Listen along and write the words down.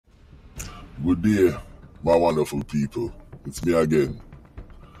Good day, my wonderful people. It's me again,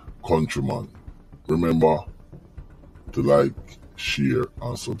 Countryman. Remember to like, share,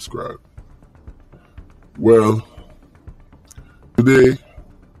 and subscribe. Well, today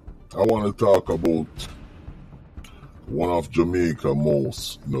I want to talk about one of Jamaica's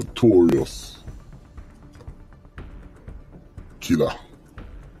most notorious killer.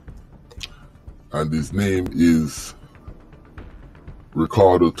 And his name is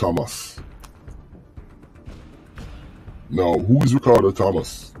Ricardo Thomas. Now, who is Ricardo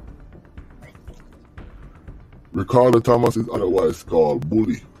Thomas? Ricardo Thomas is otherwise called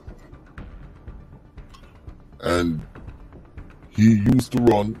WALDIE. And he used to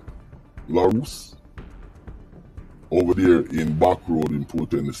run Roose over there in Back Road in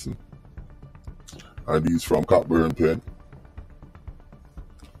Port Tennessee. And he's from Cockburn Pen.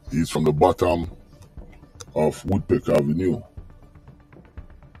 He's from the bottom of Woodpecker Avenue.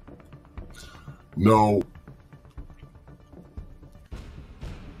 Now,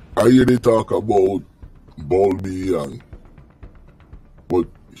 I hear they talk about WALDIE but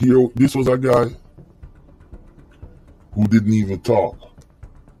here, this was a guy who didn't even talk.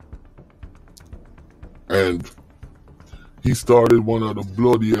 And he started one of the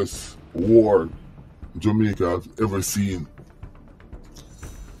bloodiest war Jamaica has ever seen.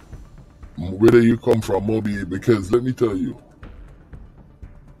 Whether you come from Moby, because let me tell you,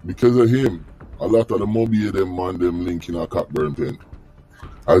 because of him, a lot of the Moby them man them linking a Cockburn Pen.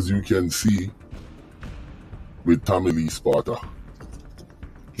 As you can see with Tommy Lee Sparta.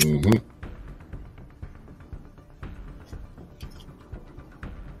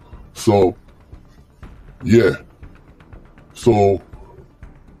 So, yeah. So,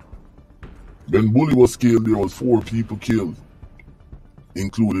 when Bully was killed, there was 4 people killed,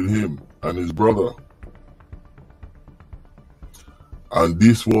 including him and his brother. And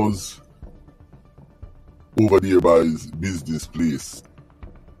this was over there by his business place.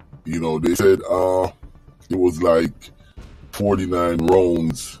 You know, they said it was like 49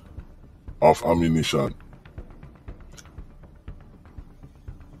 rounds of ammunition.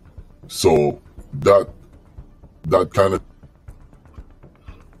 So that kind of,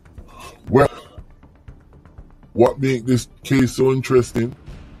 well, what made this case so interesting?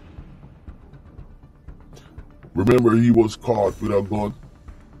 Remember, he was caught with a gun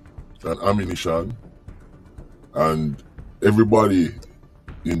and ammunition, and everybody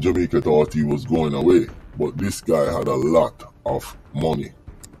in Jamaica thought he was going away, but this guy had a lot of money.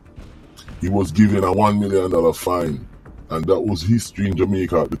 He was given a $1 million fine, and that was history in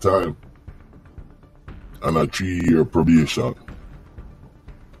Jamaica at the time, and a 3-year probation.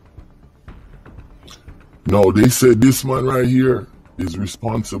 Now, they said this man right here is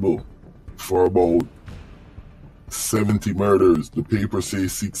responsible for about 70 murders. The paper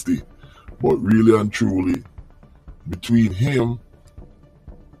says 60, but really and truly, between him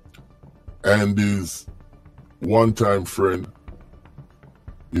and his one-time friend,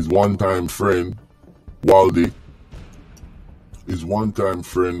 WALDIE,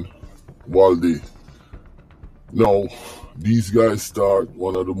 Now, these guys start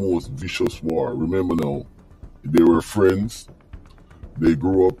one of the most vicious war. Remember now, they were friends. They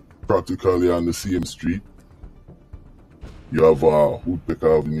grew up practically on the same street. You have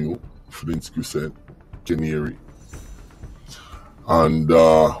Woodpecker Avenue, Flint's Crescent, Canary. And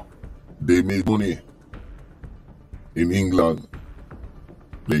they made money in England.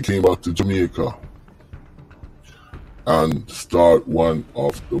 They came back to Jamaica and start one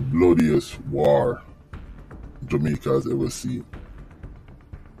of the bloodiest war Jamaica has ever seen.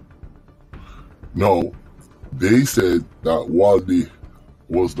 Now, they said that WALDIE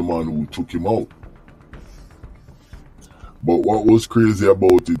was the man who took him out. But what was crazy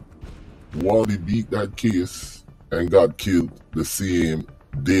about it, WALDIE beat that case and got killed the same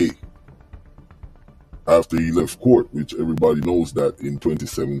day after he left court, which everybody knows that in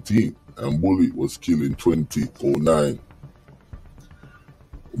 2017, and Bully was killed in 2009.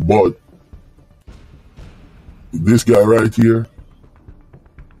 But this guy right here,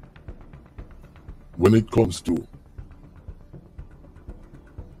 when it comes to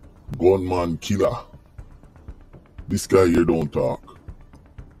gunman killer, this guy here don't talk.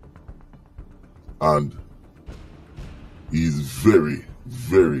 And he's very,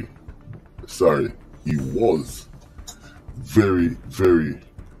 very, he was very, very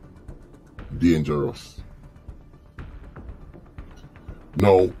dangerous.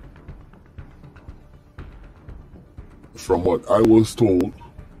 Now, from what I was told,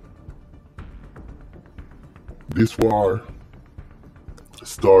 this war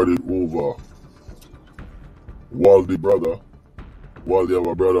started over WALDIE brother. WALDIE have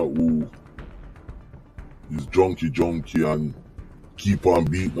a brother who is junkie and keep on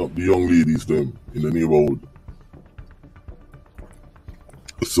beating up the young ladies them in the neighborhood.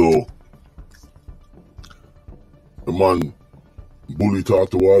 So the man Bully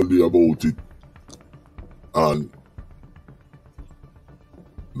talked to WALDIE about it, and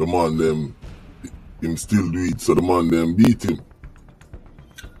the man them him still do it, so the man them beat him.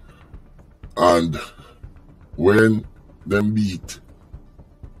 And when them beat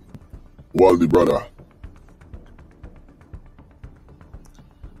WALDIE brother,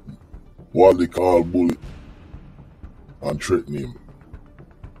 WALDIE called Bully and threatened him.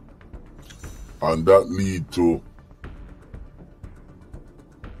 And that lead to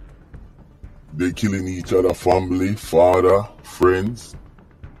they killing each other, family, father, friends,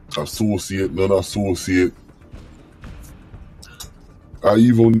 associate, non-associate. I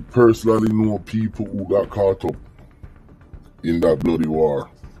even personally know people who got caught up in that bloody war.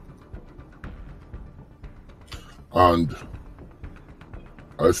 And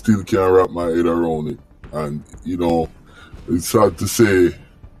I still can't wrap my head around it. And, you know, it's sad to say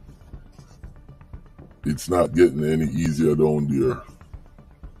it's not getting any easier down there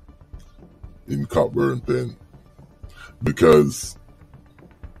in Cockburn Pen. Because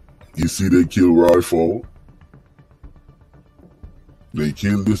you see they kill Rifle, they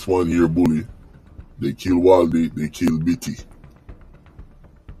kill this one here, Bully, they kill WALDIE, they kill Bitty,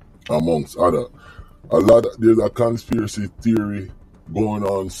 amongst other. There's a conspiracy theory going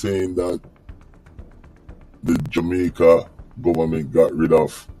on saying that the Jamaica government got rid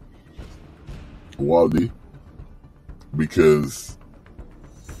of WALDIE because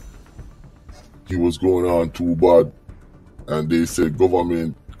he was going on too bad, and they said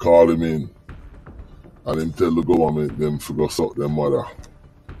government call him in and him tell the government them to go suck their mother.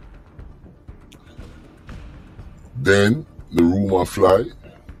 Then the rumor fly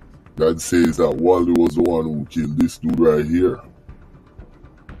that says that WALDIE was the one who killed this dude right here,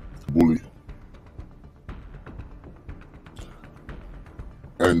 Bully.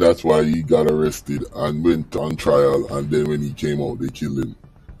 And that's why he got arrested and went on trial, and then when he came out they killed him.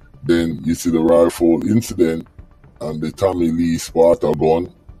 Then you see the Rifle incident and the Tommy Lee Sparta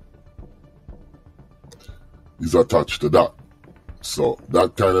gun is attached to that. So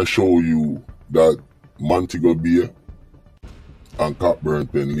that kind of show you that Montego Bay and Cockburn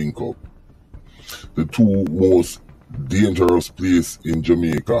Pen link up. The two most dangerous places in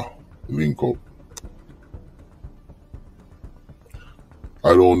Jamaica link up.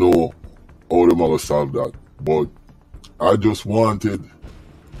 I don't know how they're going to solve that, but I just wanted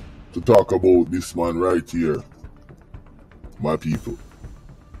to talk about this man right here, my people.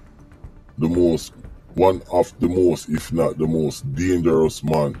 One of the most, if not the most dangerous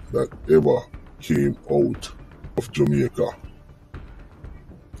man that ever came out of Jamaica.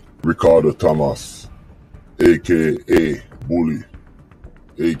 Ricardo Thomas, aka Bully,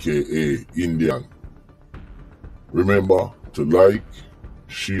 aka Indian. Remember to like,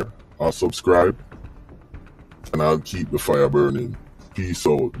 share, and subscribe, and I'll keep the fire burning. Peace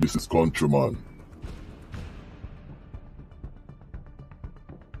out. This is Countryman.